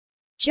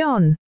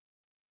John,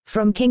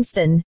 from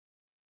Kingston,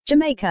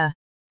 Jamaica,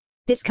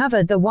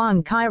 discovered the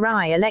Wang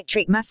Qirui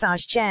electric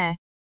massage chair.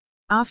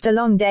 After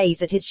long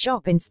days at his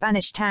shop in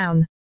Spanish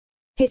Town,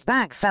 his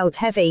back felt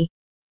heavy.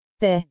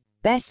 The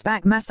best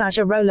back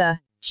massager roller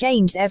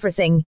changed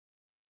everything.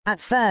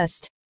 At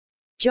first,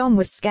 John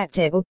was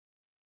skeptical,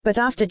 but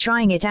after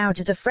trying it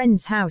out at a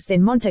friend's house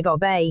in Montego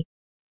Bay,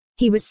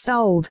 he was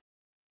sold.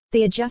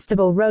 The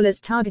adjustable rollers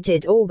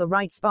targeted all the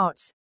right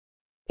spots.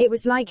 It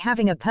was like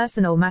having a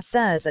personal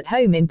masseuse at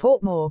home in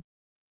Portmore.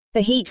 The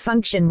heat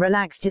function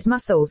relaxed his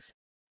muscles,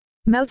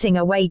 melting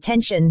away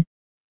tension.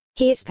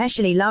 He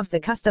especially loved the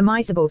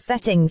customizable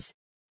settings.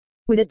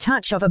 With a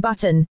touch of a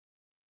button,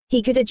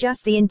 he could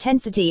adjust the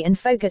intensity and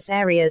focus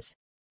areas.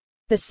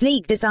 The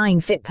sleek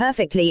design fit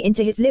perfectly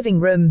into his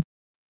living room.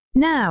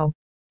 Now,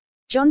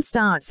 John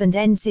starts and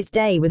ends his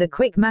day with a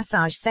quick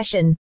massage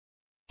session.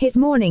 His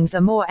mornings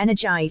are more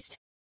energized.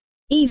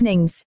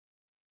 Evenings,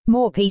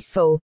 more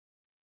peaceful.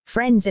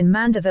 Friends in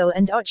Mandeville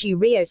and Ocho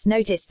Rios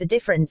noticed the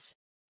difference.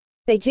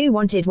 They too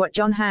wanted what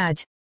John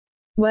had.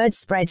 Word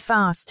spread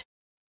fast.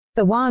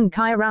 The Wang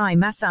Qirui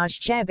massage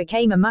chair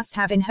became a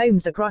must-have in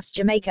homes across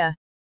Jamaica.